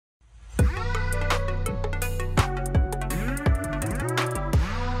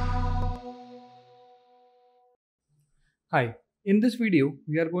Hi, in this video,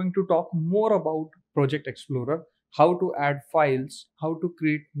 we are going to talk more about Project Explorer, how to add files, how to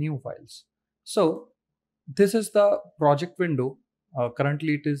create new files. So, this is the project window.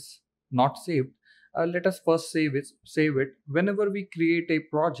 Currently, it is not saved. Let us first save it. Whenever we create a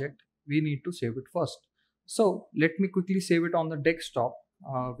project, we need to save it first. So, let me quickly save it on the desktop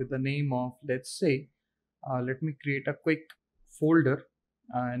with the name of, let's say, let me create a quick folder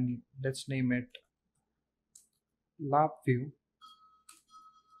and let's name it LabVIEW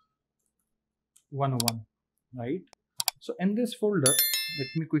 101, right? So in this folder, let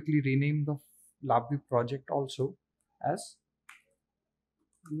me quickly rename the LabVIEW project also as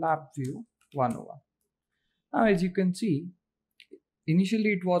LabVIEW 101. Now as you can see,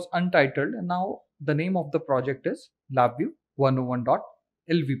 initially it was untitled and now the name of the project is LabVIEW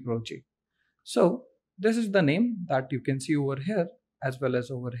 101.lv project. So this is the name that you can see over here as well as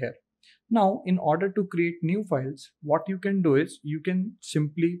over here. Now, in order to create new files, what you can do is you can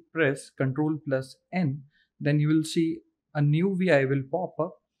simply press Ctrl+N, then you will see a new VI will pop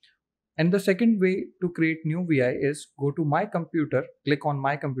up. And the second way to create new VI is go to My Computer, click on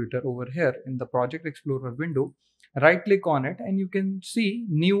My Computer over here in the Project Explorer window, right click on it and you can see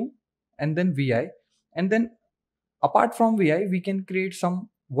New and then VI. And then apart from VI, we can create some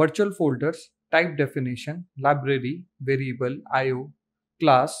virtual folders, type definition, library, variable, IO,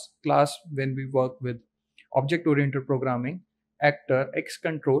 class when we work with object oriented programming, actor, X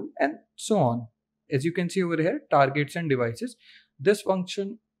control, and so on. As you can see over here, targets and devices. This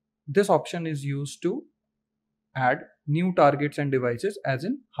option is used to add new targets and devices as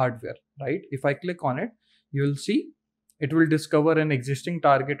in hardware, right? If I click on it, you will see it will discover an existing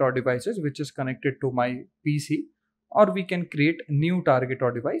target or devices which is connected to my PC, or we can create a new target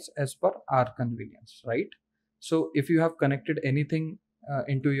or device as per our convenience, right? So if you have connected anything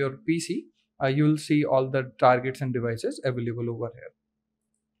into your PC, you will see all the targets and devices available over here,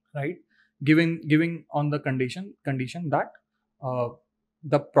 right? Giving on the condition that uh,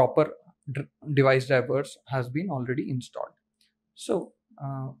 the proper device drivers has been already installed. So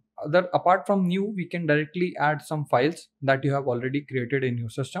other apart from new, we can directly add some files that you have already created in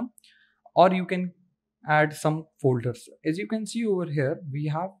your system, or you can add some folders. As you can see over here, we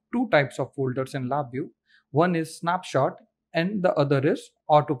have two types of folders in LabVIEW. One is Snapshot and the other is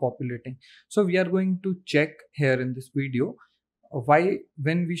auto populating. So we are going to check here in this video why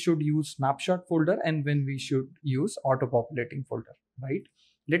when we should use Snapshot folder and when we should use auto populating folder, right?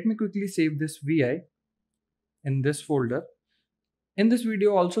 Let me quickly save this VI in this folder. In this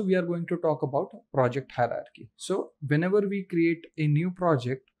video also, we are going to talk about project hierarchy. So whenever we create a new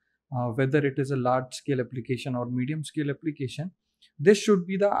project, whether it is a large scale application or medium scale application, this should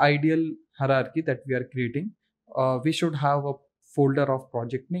be the ideal hierarchy that we are creating. We should have a folder of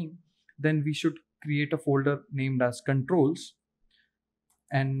project name. Then we should create a folder named as controls,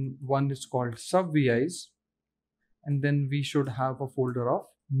 and one is called sub VIs. And then we should have a folder of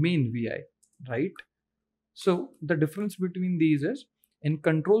main VI, right? So the difference between these is in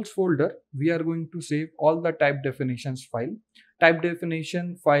controls folder, we are going to save all the type definitions file. Type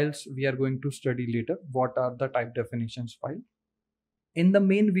definition files we are going to study later. What are the type definitions file? In the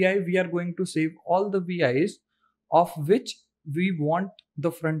main VI, we are going to save all the VIs of which we want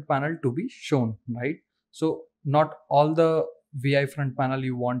the front panel to be shown, right? So not all the VI front panel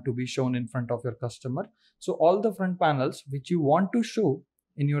you want to be shown in front of your customer. So all the front panels which you want to show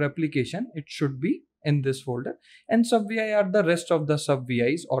in your application, it should be in this folder. And sub VI are the rest of the sub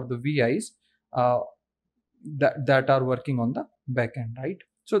VIs or the VIs that are working on the backend, right?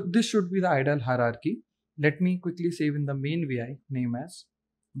 So this should be the ideal hierarchy. Let me quickly save in the main VI name as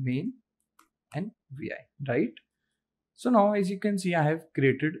main and VI, right? So now as you can see, I've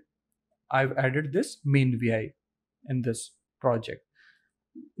added this main VI in this project.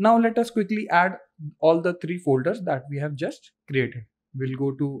 Now let us quickly add all the three folders that we have just created. We'll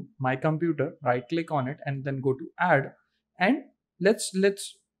go to my computer, right click on it and then go to add, and let's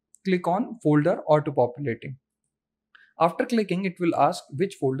click on folder auto populating. After clicking, it will ask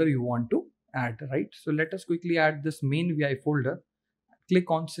which folder you want to add, right? So let us quickly add this main VI folder. Click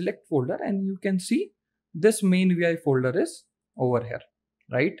on select folder and you can see this main VI folder is over here,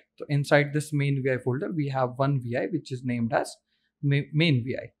 right? So inside this main VI folder, we have one VI which is named as main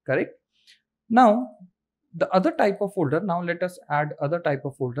VI, correct? Now the other type of folder, now let us add other type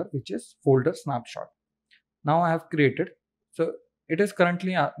of folder which is folder snapshot. Now I have created, so it is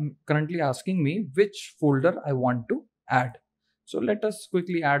currently asking me which folder I want to add. So let us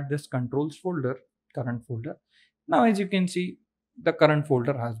quickly add this controls folder, current folder. Now as you can see, the current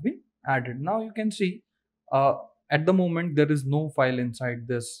folder has been added. Now you can see at the moment there is no file inside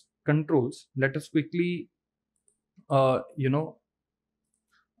this controls. Let us quickly you know,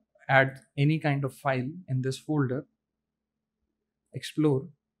 add any kind of file in this folder, explore,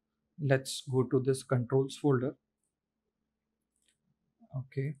 let's go to this controls folder.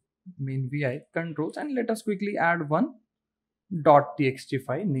 Okay, main vi controls, and let us quickly add one .txt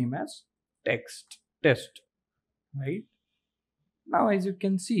file name as text test, right? Now as you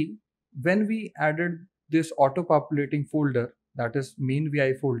can see, when we added this auto populating folder, that is main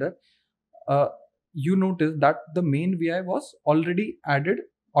vi folder, uh, you notice that the main vi was already added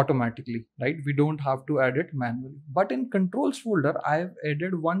automatically, right? We don't have to add it manually. But in controls folder, I have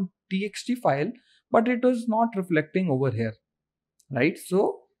added one txt file, but it is not reflecting over here, right?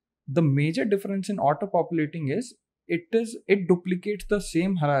 So the major difference in auto populating is it duplicates the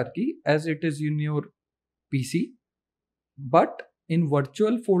same hierarchy as it is in your PC, but in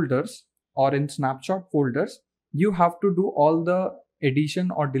virtual folders or in snapshot folders, you have to do all the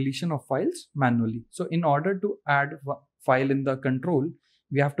addition or deletion of files manually. So in order to add file in the control,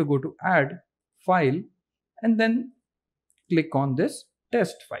 we have to go to add file and then click on this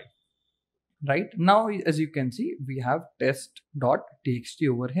test file. Right now, as you can see, we have test.txt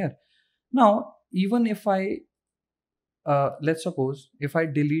over here. Now, even if I let's suppose if I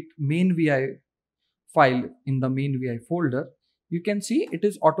delete main vi file in the main vi folder, you can see it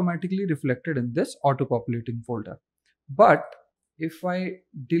is automatically reflected in this auto populating folder. But if I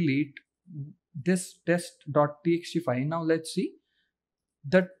delete this test.txt file, now let's see,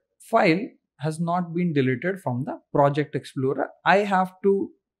 that file has not been deleted from the project explorer. I have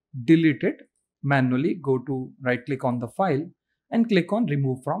to delete it manually. Go to right click on the file and click on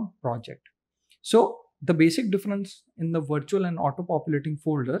remove from project. So the basic difference in the virtual and auto populating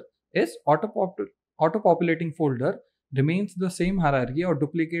folder is auto populating folder remains the same hierarchy or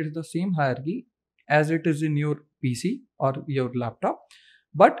duplicates the same hierarchy as it is in your PC or your laptop.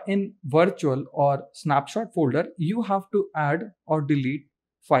 But in virtual or snapshot folder, you have to add or delete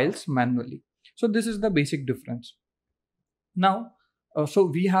files manually. So this is the basic difference. Now, so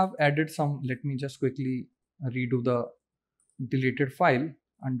we have added some, let me just quickly redo the deleted file,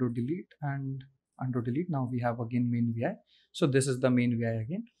 undo delete and undo delete. Now we have again main vi. So this is the main vi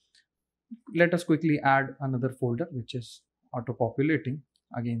again. Let us quickly add another folder which is auto populating.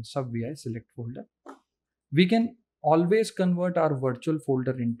 Again sub vi, select folder. We can always convert our virtual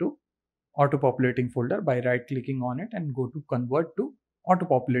folder into auto populating folder by right clicking on it and go to convert to auto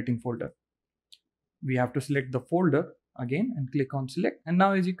populating folder. We have to select the folder again and click on select, and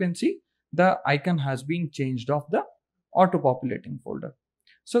now as you can see, the icon has been changed of the auto populating folder.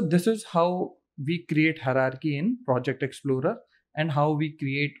 So this is how we create hierarchy in Project Explorer and how we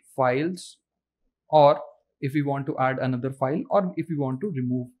create files, or if we want to add another file, or if we want to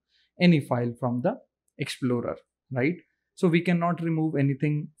remove any file from the Explorer, right? So we cannot remove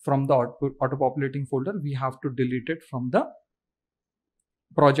anything from the auto populating folder. We have to delete it from the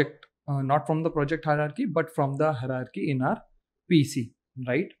project, not from the project hierarchy, but from the hierarchy in our PC,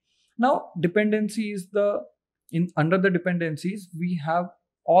 right? Now dependency is under the dependencies, we have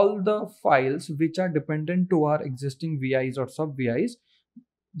all the files which are dependent to our existing VIs or sub VIs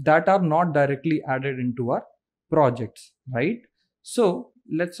that are not directly added into our projects, right? So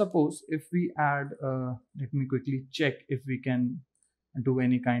let's suppose if we add, let me quickly check if we can do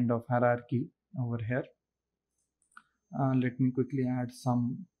any kind of hierarchy over here. Let me quickly add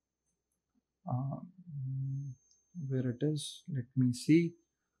some, where it is, let me see.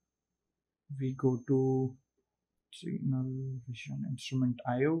 We go to signal vision, instrument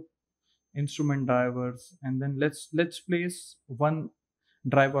IO, instrument drivers, and then let's place one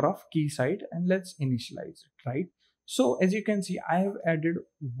driver of key side and let's initialize it, right? So as you can see, I have added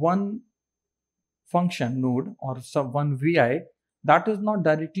one function node or one VI that is not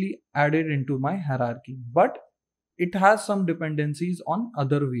directly added into my hierarchy, but it has some dependencies on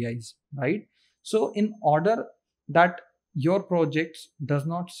other VIs, right? So in order that your projects does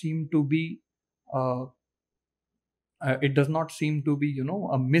not seem to be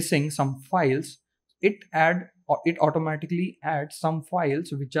missing some files, it automatically adds some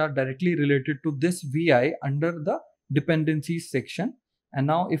files which are directly related to this VI under the dependencies section. And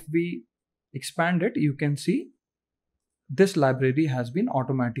now if we expand it, you can see this library has been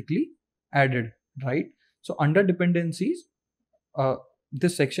automatically added, right? So under dependencies,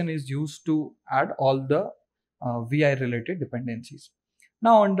 this section is used to add all the VI related dependencies.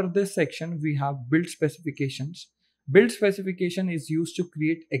 Now under this section, we have build specifications. Build specification is used to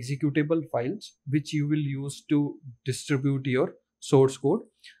create executable files which you will use to distribute your source code.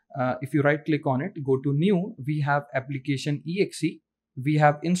 If you right click on it, go to new, we have application exe, we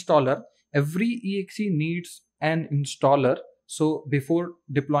have installer. Every exe needs an installer. So before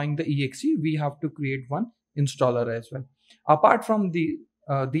deploying the exe, we have to create one installer as well. Apart from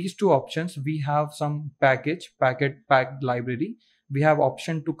these two options, we have some packed library. We have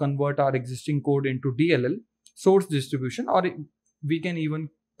option to convert our existing code into DLL source distribution, or we can even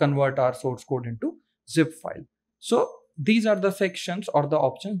convert our source code into zip file. So these are the sections or the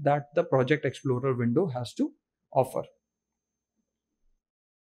options that the project explorer window has to offer.